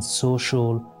political and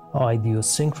social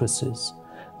idiosyncrasies,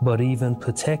 but even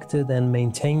protected and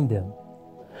maintained them,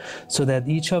 so that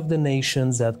each of the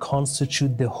nations that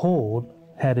constitute the whole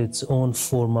had its own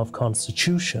form of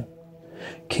constitution.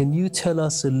 Can you tell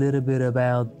us a little bit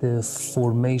about the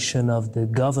formation of the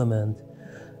government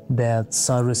that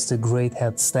Cyrus the Great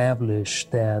had established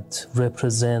that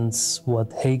represents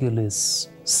what Hegel is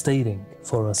stating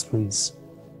for us, please?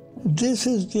 This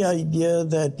is the idea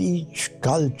that each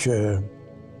culture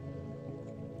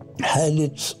had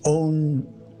its own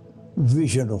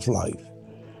vision of life,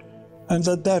 and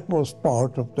that was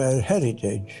part of their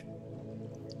heritage.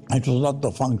 It was not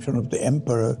the function of the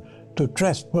emperor to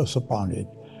trespass upon it.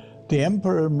 The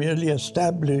emperor merely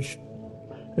established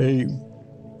a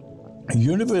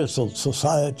universal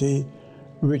society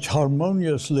which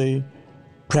harmoniously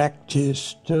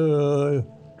practiced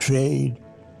trade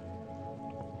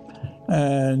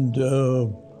and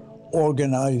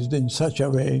organized in such a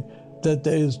way that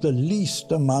there is the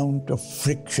least amount of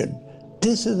friction.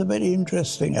 This is a very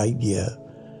interesting idea.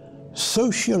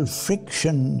 Social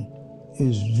friction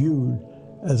is viewed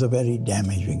as a very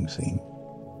damaging thing,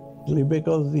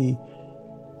 because the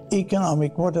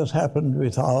economic, what has happened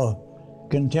with our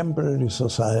contemporary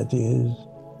society is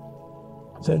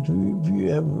that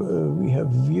we have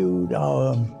viewed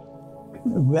our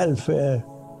welfare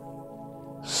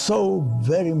so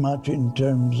very much in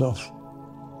terms of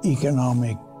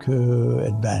economic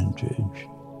advantage.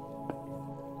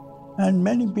 And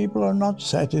many people are not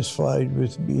satisfied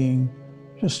with being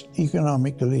just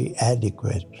economically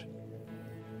adequate.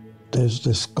 There's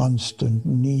this constant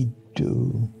need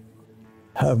to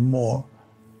have more,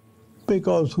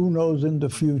 because who knows, in the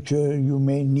future you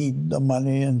may need the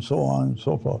money and so on and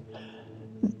so forth.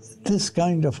 This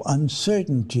kind of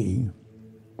uncertainty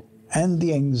and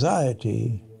the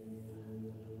anxiety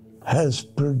has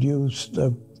produced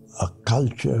a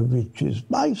culture which is,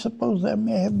 I suppose there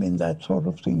may have been that sort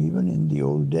of thing even in the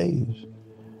old days.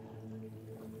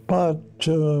 But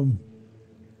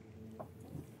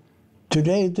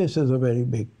today this is a very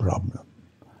big problem.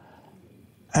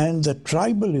 And the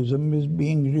tribalism is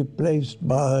being replaced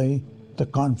by the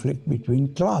conflict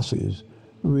between classes,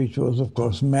 which was, of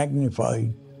course,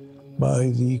 magnified by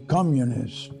the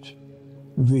communist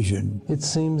vision. It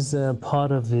seems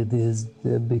part of it is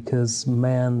because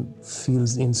man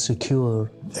feels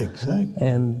insecure. Exactly.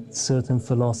 And certain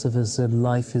philosophers said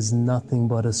life is nothing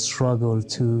but a struggle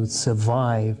to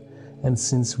survive. And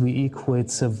since we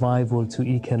equate survival to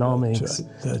economics,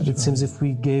 it seems if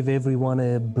we gave everyone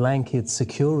a blanket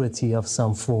security of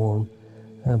some form,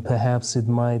 perhaps it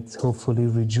might hopefully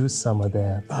reduce some of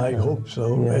that. I hope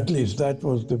so. Yeah. At least that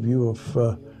was the view of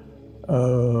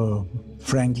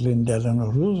Franklin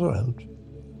Delano Roosevelt.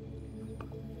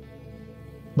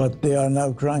 But they are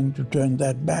now trying to turn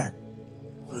that back.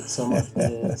 Some of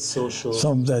the social...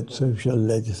 Some of that social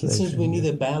legislation. It seems we need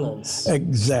a balance.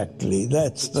 Exactly.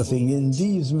 That's the thing. In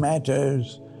these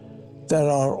matters, there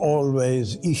are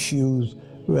always issues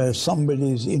where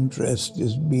somebody's interest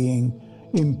is being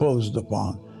imposed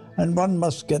upon. And one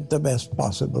must get the best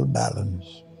possible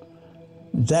balance.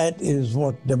 That is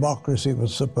what democracy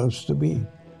was supposed to be.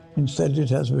 Instead, it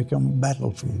has become a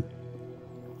battlefield.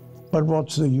 But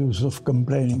what's the use of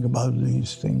complaining about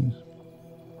these things?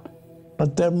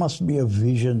 But there must be a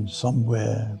vision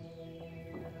somewhere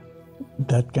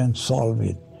that can solve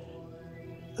it.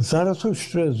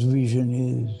 Zarathustra's vision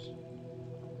is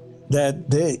that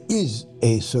there is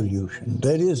a solution.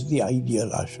 There is the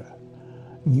ideal Asha.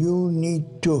 You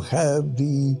need to have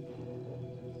the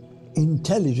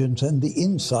intelligence and the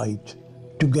insight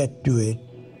to get to it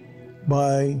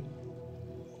by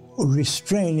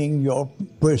restraining your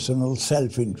personal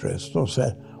self-interest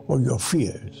or your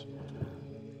fears.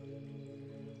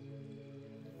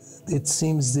 it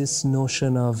seems this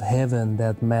notion of heaven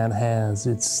that man has,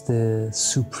 it's the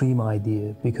supreme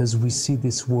idea, because we see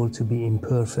this world to be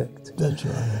imperfect. That's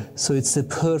right. So it's the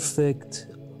perfect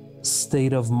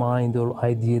state of mind or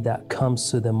idea that comes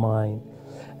to the mind,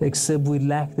 except we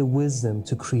lack the wisdom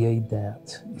to create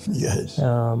that. Yes.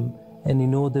 And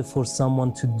in order for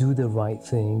someone to do the right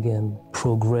thing and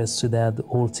progress to that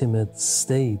ultimate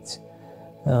state,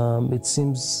 it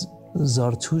seems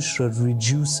Zarathustra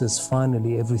reduces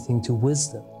finally everything to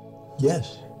wisdom.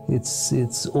 Yes.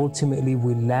 It's ultimately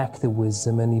we lack the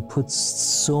wisdom, and he puts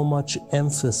so much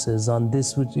emphasis on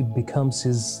this, which it becomes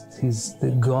his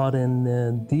the God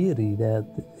and deity,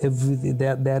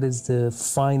 that is the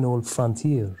final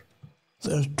frontier.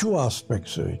 There are two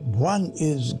aspects of it. One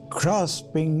is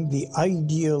grasping the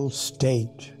ideal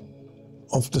state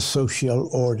of the social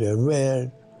order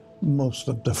where most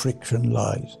of the friction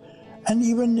lies. And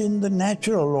even in the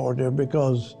natural order,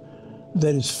 because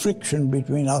there is friction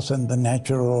between us and the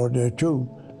natural order too.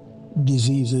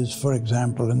 Diseases, for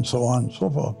example, and so on and so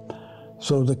forth.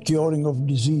 So the curing of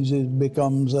diseases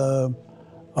becomes a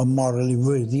morally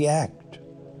worthy act,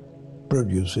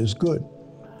 produces good.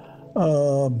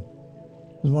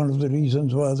 One of the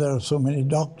reasons why there are so many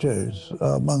doctors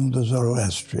among the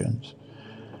Zoroastrians.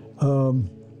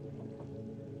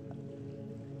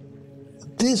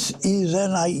 This is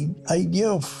an idea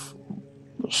of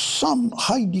some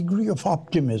high degree of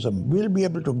optimism. We'll be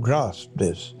able to grasp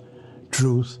this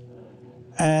truth,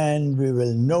 and we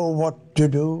will know what to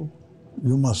do.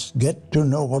 You must get to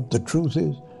know what the truth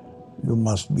is. You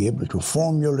must be able to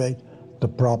formulate the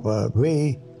proper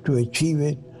way to achieve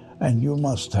it, and you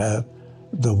must have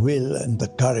the will and the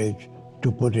courage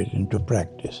to put it into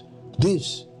practice.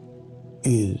 This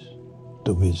is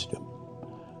the wisdom.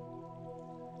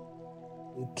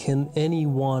 Can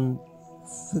anyone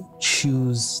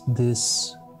choose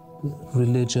this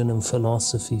religion and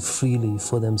philosophy freely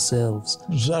for themselves?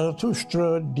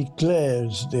 Zarathustra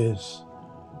declares this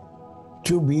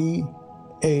to be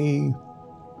a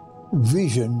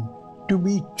vision to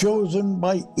be chosen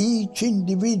by each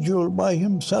individual by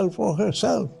himself or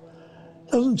herself.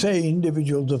 It doesn't say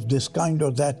individuals of this kind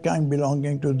or that kind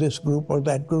belonging to this group or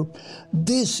that group.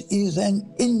 This is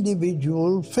an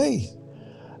individual faith.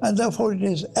 And therefore it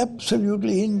is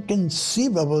absolutely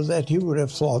inconceivable that he would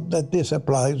have thought that this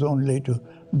applies only to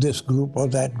this group or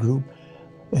that group.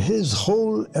 His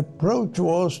whole approach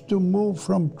was to move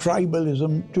from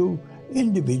tribalism to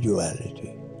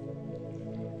individuality.